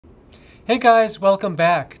Hey guys, welcome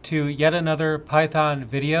back to yet another Python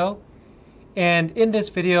video. And in this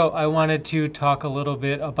video, I wanted to talk a little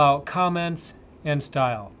bit about comments and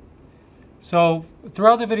style. So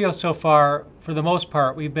throughout the video so far, for the most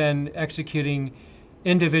part, we've been executing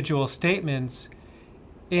individual statements.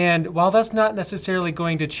 And while that's not necessarily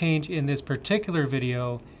going to change in this particular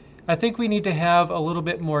video, I think we need to have a little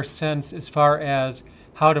bit more sense as far as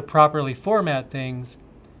how to properly format things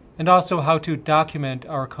and also how to document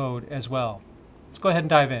our code as well. Let's go ahead and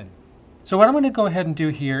dive in. So what I'm going to go ahead and do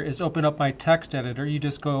here is open up my text editor. You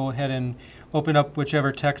just go ahead and open up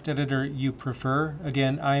whichever text editor you prefer.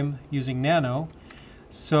 Again, I'm using Nano.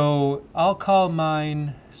 So I'll call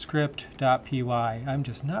mine script.py. I'm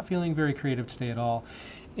just not feeling very creative today at all.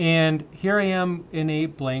 And here I am in a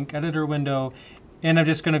blank editor window, and I'm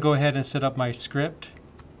just going to go ahead and set up my script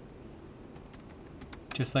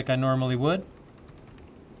just like I normally would.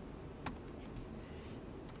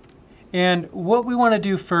 And what we want to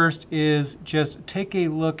do first is just take a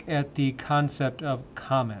look at the concept of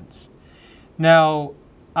comments. Now,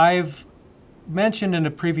 I've mentioned in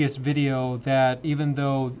a previous video that even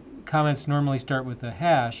though comments normally start with a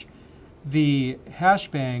hash, the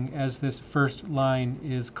hashbang, as this first line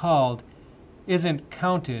is called, isn't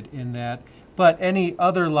counted in that, but any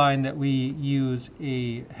other line that we use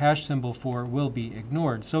a hash symbol for will be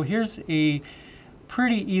ignored. So here's a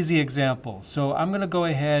pretty easy example. So I'm going to go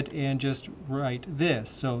ahead and just write this.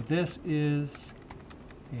 So this is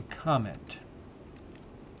a comment.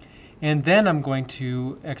 And then I'm going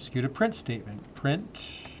to execute a print statement. Print,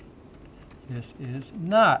 this is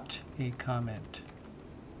not a comment.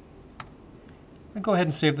 I'll go ahead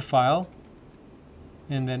and save the file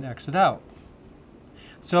and then exit out.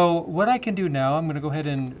 So what I can do now, I'm going to go ahead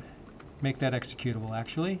and make that executable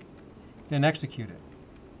actually, then execute it.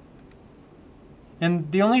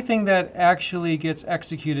 And the only thing that actually gets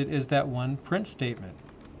executed is that one print statement.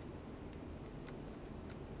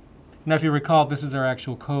 Now if you recall, this is our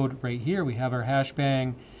actual code right here. We have our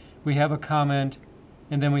hashbang, we have a comment,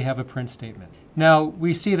 and then we have a print statement. Now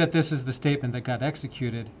we see that this is the statement that got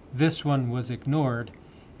executed. This one was ignored.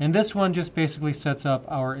 And this one just basically sets up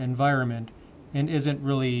our environment and isn't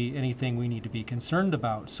really anything we need to be concerned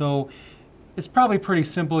about. So it's probably pretty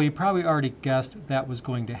simple. You probably already guessed that was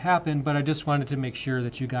going to happen, but I just wanted to make sure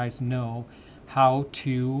that you guys know how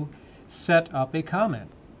to set up a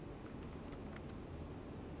comment.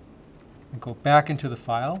 I'll go back into the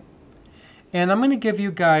file, and I'm going to give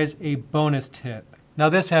you guys a bonus tip. Now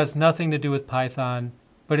this has nothing to do with Python,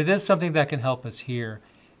 but it is something that can help us here.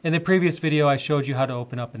 In the previous video, I showed you how to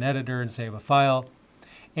open up an editor and save a file.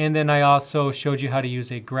 And then I also showed you how to use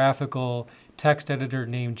a graphical text editor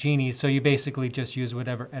named Genie, so you basically just use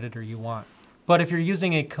whatever editor you want. But if you're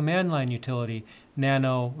using a command line utility,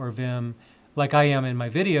 Nano or Vim, like I am in my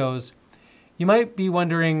videos, you might be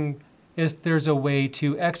wondering if there's a way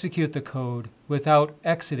to execute the code without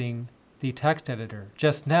exiting the text editor.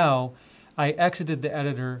 Just now, I exited the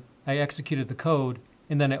editor, I executed the code,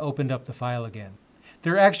 and then I opened up the file again.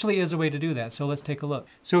 There actually is a way to do that, so let's take a look.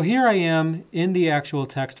 So here I am in the actual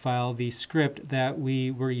text file, the script that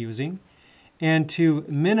we were using. And to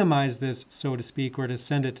minimize this, so to speak, or to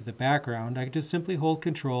send it to the background, I can just simply hold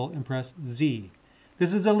Control and press Z.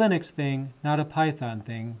 This is a Linux thing, not a Python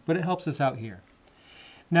thing, but it helps us out here.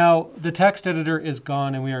 Now, the text editor is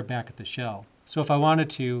gone and we are back at the shell. So if I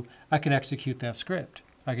wanted to, I can execute that script.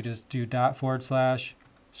 I could just do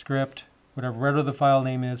 /script, whatever the file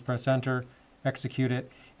name is, press Enter, execute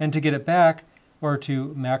it. And to get it back, or to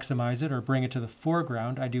maximize it or bring it to the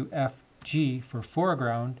foreground, I do FG for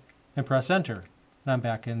foreground, and press Enter. And I'm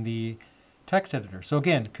back in the text editor. So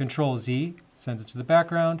again, Control Z sends it to the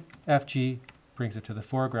background, FG brings it to the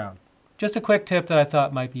foreground. Just a quick tip that I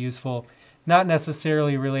thought might be useful, not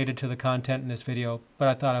necessarily related to the content in this video, but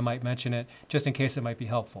I thought I might mention it just in case it might be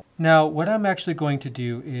helpful. Now, what I'm actually going to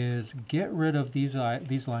do is get rid of these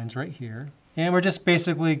lines right here, and we're just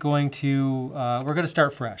basically going to, we're going to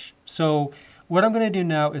start fresh. So what I'm going to do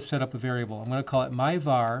now is set up a variable. I'm going to call it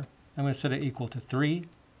myvar. I'm going to set it equal to 3.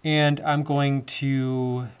 And I'm going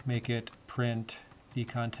to make it print the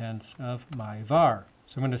contents of my var.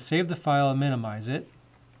 So I'm going to save the file and minimize it.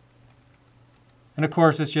 And of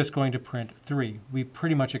course, it's just going to print 3. We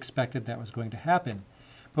pretty much expected that was going to happen.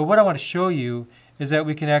 But what I want to show you is that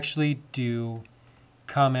we can actually do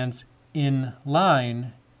comments in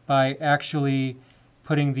line by actually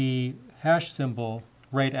putting the hash symbol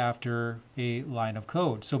right after a line of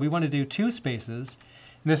code. So we want to do 2 spaces.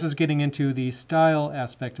 And this is getting into the style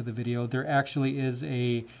aspect of the video. There actually is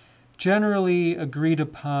a generally agreed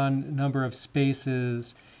upon number of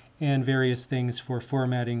spaces and various things for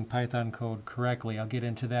formatting Python code correctly. I'll get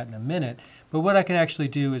into that in a minute. But what I can actually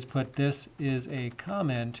do is put this is a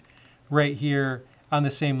comment right here on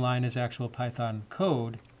the same line as actual Python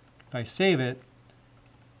code. If I save it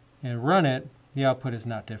and run it, the output is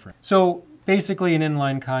not different. So basically an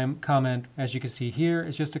inline comment, as you can see here,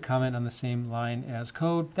 is just a comment on the same line as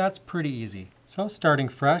code. That's pretty easy. So starting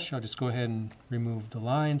fresh, I'll just go ahead and remove the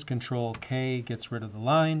lines. Control K gets rid of the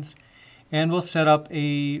lines. And we'll set up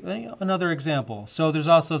another example. So there's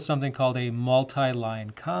also something called a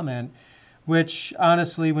multi-line comment, which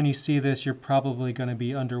honestly, when you see this, you're probably going to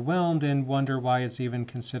be underwhelmed and wonder why it's even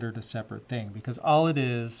considered a separate thing, because all it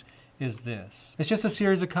is this. It's just a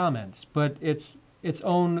series of comments, but it's its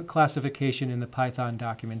own classification in the Python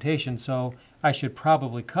documentation, so I should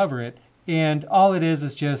probably cover it. And all it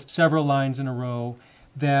is just several lines in a row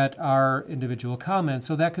that are individual comments.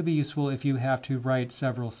 So that could be useful if you have to write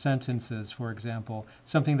several sentences, for example,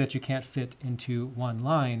 something that you can't fit into one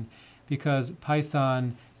line, because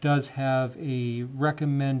Python does have a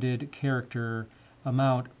recommended character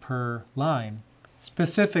amount per line.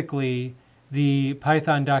 Specifically, the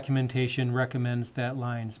Python documentation recommends that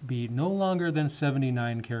lines be no longer than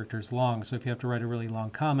 79 characters long. So if you have to write a really long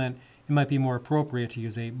comment, it might be more appropriate to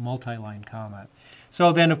use a multi-line comment.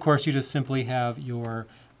 So then, of course, you just simply have your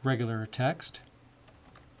regular text.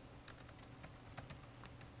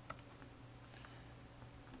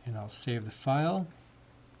 And I'll save the file.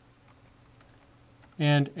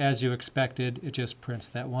 And as you expected, it just prints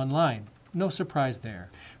that one line. No surprise there.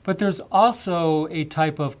 But there's also a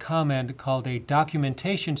type of comment called a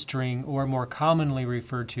documentation string, or more commonly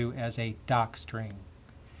referred to as a doc string.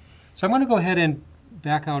 So I'm going to go ahead and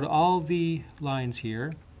back out all the lines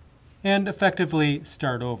here and effectively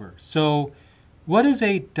start over. So what is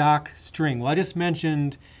a doc string? Well, I just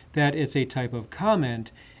mentioned that it's a type of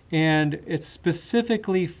comment, and it's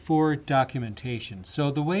specifically for documentation. So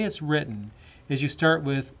the way it's written is you start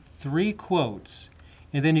with 3 quotes,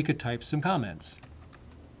 and then you could type some comments.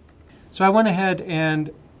 So I went ahead and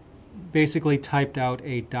basically typed out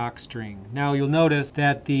a doc string. Now you'll notice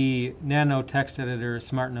that the Nano text editor is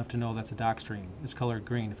smart enough to know that's a doc string. It's colored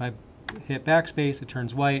green. If I hit backspace, it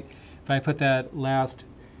turns white. If I put that last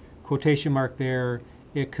quotation mark there,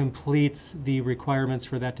 it completes the requirements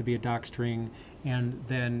for that to be a doc string and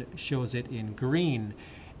then shows it in green.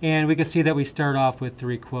 And we can see that we start off with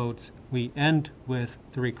 3 quotes. We end with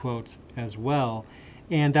 3 quotes as well.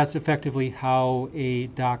 And that's effectively how a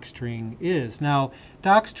doc string is. Now,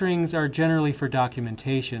 doc strings are generally for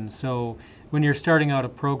documentation. So when you're starting out a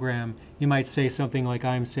program, you might say something like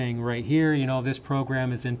I'm saying right here, you know, this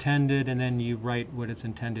program is intended, and then you write what it's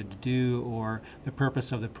intended to do, or the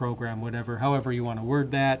purpose of the program, whatever, however you want to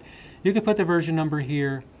word that. You could put the version number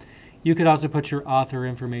here. You could also put your author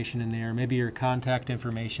information in there, maybe your contact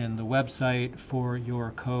information, the website for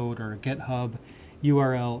your code, or GitHub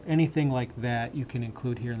URL, anything like that you can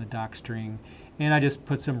include here in the doc string. And I just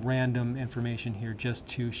put some random information here just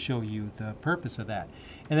to show you the purpose of that.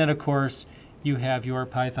 And then, of course, you have your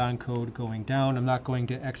Python code going down. I'm not going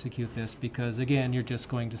to execute this because, again, you're just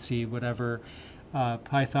going to see whatever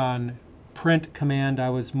Python print command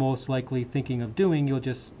I was most likely thinking of doing. You'll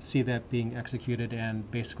just see that being executed and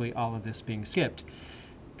basically all of this being skipped.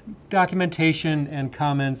 Documentation and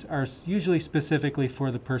comments are usually specifically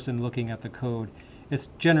for the person looking at the code. It's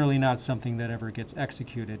generally not something that ever gets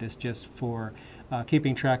executed. It's just for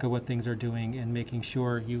keeping track of what things are doing and making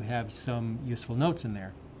sure you have some useful notes in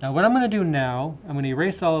there. Now what I'm going to do now, I'm going to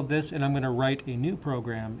erase all of this and I'm going to write a new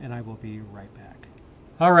program, and I will be right back.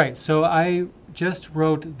 All right, so I just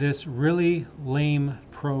wrote this really lame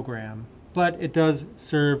program, but it does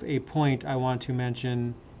serve a point I want to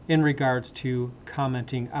mention in regards to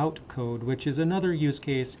commenting out code, which is another use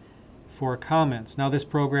case for comments. Now this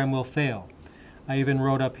program will fail. I even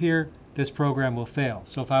wrote up here, this program will fail.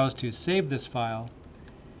 So if I was to save this file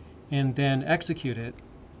and then execute it,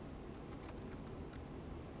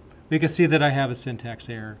 we can see that I have a syntax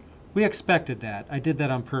error. We expected that. I did that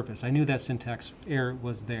on purpose. I knew that syntax error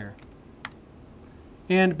was there.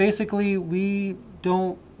 And basically we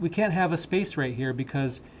can't have a space right here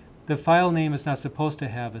because the file name is not supposed to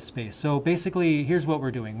have a space. So basically, here's what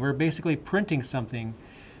we're doing. We're basically printing something.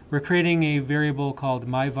 We're creating a variable called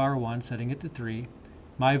myvar1, setting it to 3.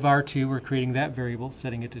 Myvar2, we're creating that variable,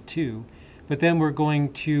 setting it to 2. But then we're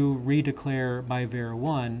going to redeclare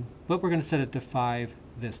myvar1, but we're going to set it to 5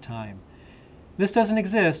 this time. This doesn't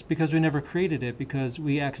exist because we never created it, because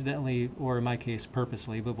we accidentally, or in my case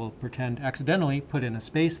purposely, but we'll pretend accidentally, put in a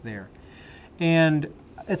space there. And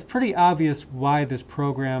it's pretty obvious why this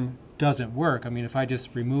program doesn't work. I mean, if I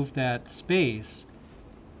just remove that space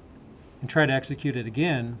and try to execute it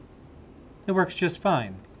again, it works just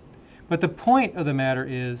fine. But the point of the matter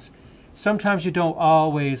is, sometimes you don't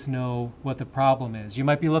always know what the problem is. You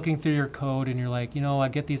might be looking through your code and you're like, you know, I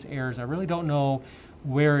get these errors. I really don't know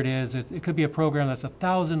where it is. It could be a program that's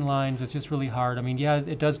 1,000 lines. It's just really hard. I mean, yeah,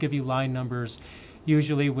 it does give you line numbers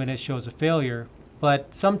usually when it shows a failure,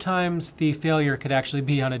 but sometimes the failure could actually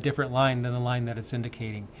be on a different line than the line that it's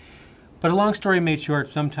indicating. But a long story made short,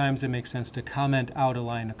 sometimes it makes sense to comment out a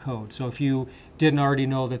line of code. So if you didn't already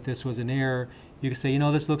know that this was an error, you could say, you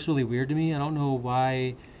know, this looks really weird to me. I don't know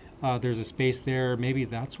why there's a space there. Maybe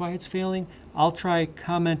that's why it's failing. I'll try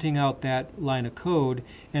commenting out that line of code,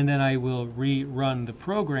 and then I will rerun the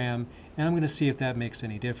program, and I'm going to see if that makes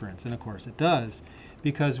any difference. And of course it does,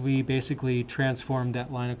 because we basically transformed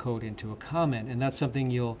that line of code into a comment. And that's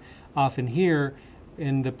something you'll often hear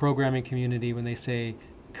in the programming community when they say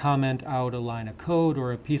comment out a line of code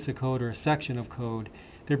or a piece of code or a section of code.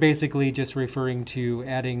 They're basically just referring to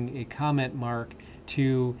adding a comment mark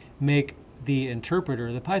to make the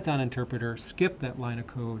interpreter, the Python interpreter, skip that line of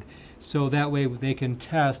code, so that way they can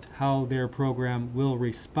test how their program will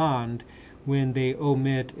respond when they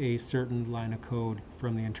omit a certain line of code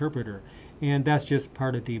from the interpreter. And that's just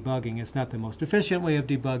part of debugging. It's not the most efficient way of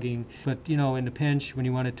debugging, but you know, in a pinch, when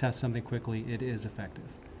you want to test something quickly, it is effective.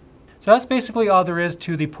 So that's basically all there is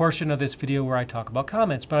to the portion of this video where I talk about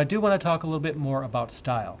comments, but I do want to talk a little bit more about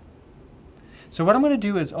style. So what I'm going to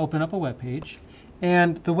do is open up a web page,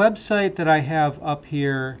 and the website that I have up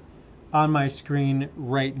here on my screen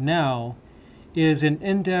right now is an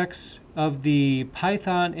index of the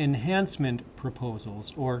Python enhancement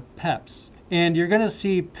proposals, or PEPs. And you're going to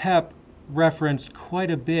see PEP referenced quite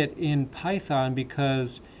a bit in Python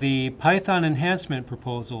because the Python enhancement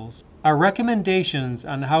proposals are recommendations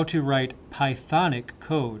on how to write Pythonic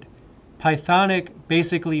code. Pythonic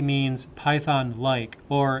basically means Python-like,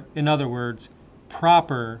 or in other words,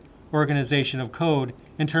 proper organization of code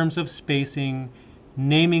in terms of spacing,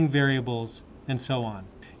 naming variables, and so on.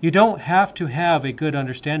 You don't have to have a good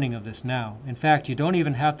understanding of this now. In fact, you don't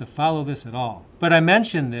even have to follow this at all. But I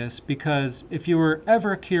mention this because if you were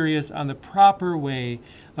ever curious on the proper way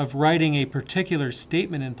of writing a particular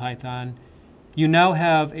statement in Python, you now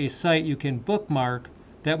have a site you can bookmark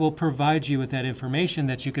that will provide you with that information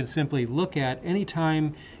that you can simply look at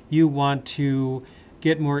anytime you want to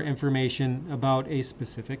get more information about a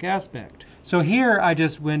specific aspect. So here I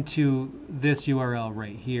just went to this URL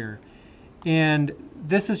right here. And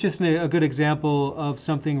this is just a good example of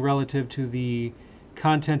something relative to the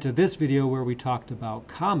content of this video where we talked about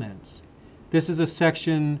comments. This is a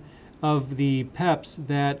section of the PEPs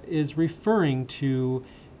that is referring to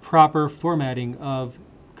proper formatting of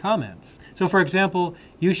comments. So for example,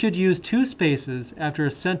 you should use 2 spaces after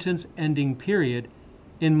a sentence ending period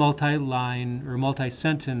in multi-line or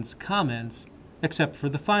multi-sentence comments, except for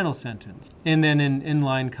the final sentence. And then in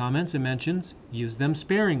inline comments, it mentions use them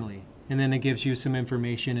sparingly. And then it gives you some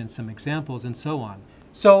information and some examples and so on.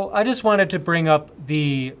 So I just wanted to bring up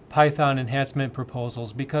the Python enhancement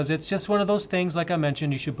proposals because it's just one of those things, like I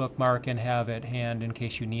mentioned, you should bookmark and have at hand in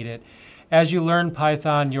case you need it. As you learn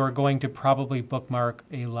Python, you're going to probably bookmark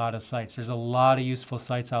a lot of sites. There's a lot of useful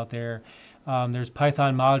sites out there. There's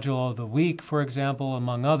Python Module of the Week, for example,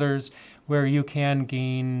 among others, where you can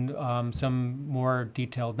gain some more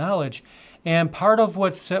detailed knowledge. And part of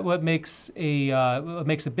what makes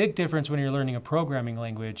a big difference when you're learning a programming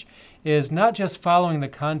language is not just following the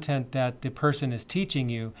content that the person is teaching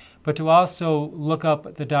you, but to also look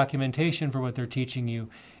up the documentation for what they're teaching you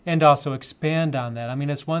and also expand on that. I mean,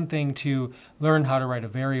 it's one thing to learn how to write a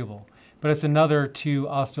variable, but it's another to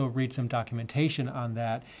also read some documentation on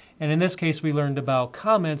that. And in this case, we learned about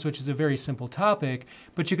comments, which is a very simple topic,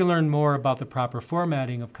 but you can learn more about the proper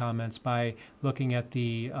formatting of comments by looking at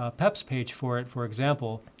the PEPs page for it, for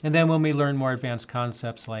example. And then when we learn more advanced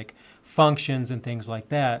concepts like functions and things like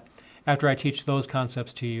that, after I teach those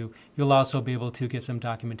concepts to you, you'll also be able to get some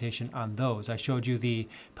documentation on those. I showed you the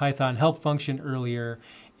Python help function earlier,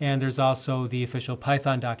 and there's also the official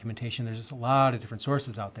Python documentation. There's just a lot of different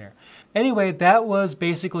sources out there. Anyway, that was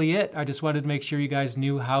basically it. I just wanted to make sure you guys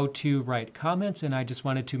knew how to write comments, and I just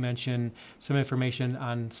wanted to mention some information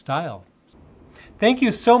on style. Thank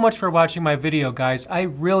you so much for watching my video, guys. I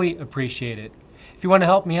really appreciate it. If you want to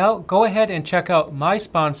help me out, go ahead and check out my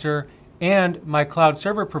sponsor and my cloud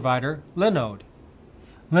server provider, Linode.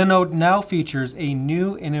 Linode now features a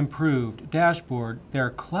new and improved dashboard,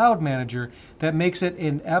 their cloud manager, that makes it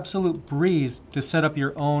an absolute breeze to set up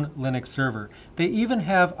your own Linux server. They even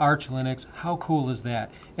have Arch Linux. How cool is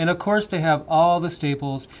that? And of course they have all the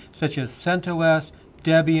staples such as CentOS,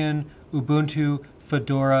 Debian, Ubuntu,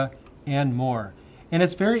 Fedora, and more. And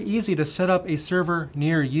it's very easy to set up a server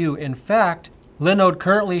near you. In fact, Linode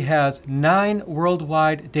currently has 9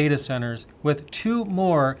 worldwide data centers, with 2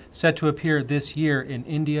 more set to appear this year in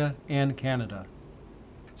India and Canada.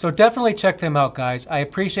 So definitely check them out, guys. I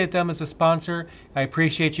appreciate them as a sponsor. I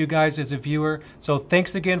appreciate you guys as a viewer. So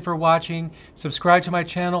thanks again for watching. Subscribe to my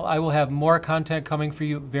channel. I will have more content coming for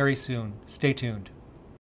you very soon. Stay tuned.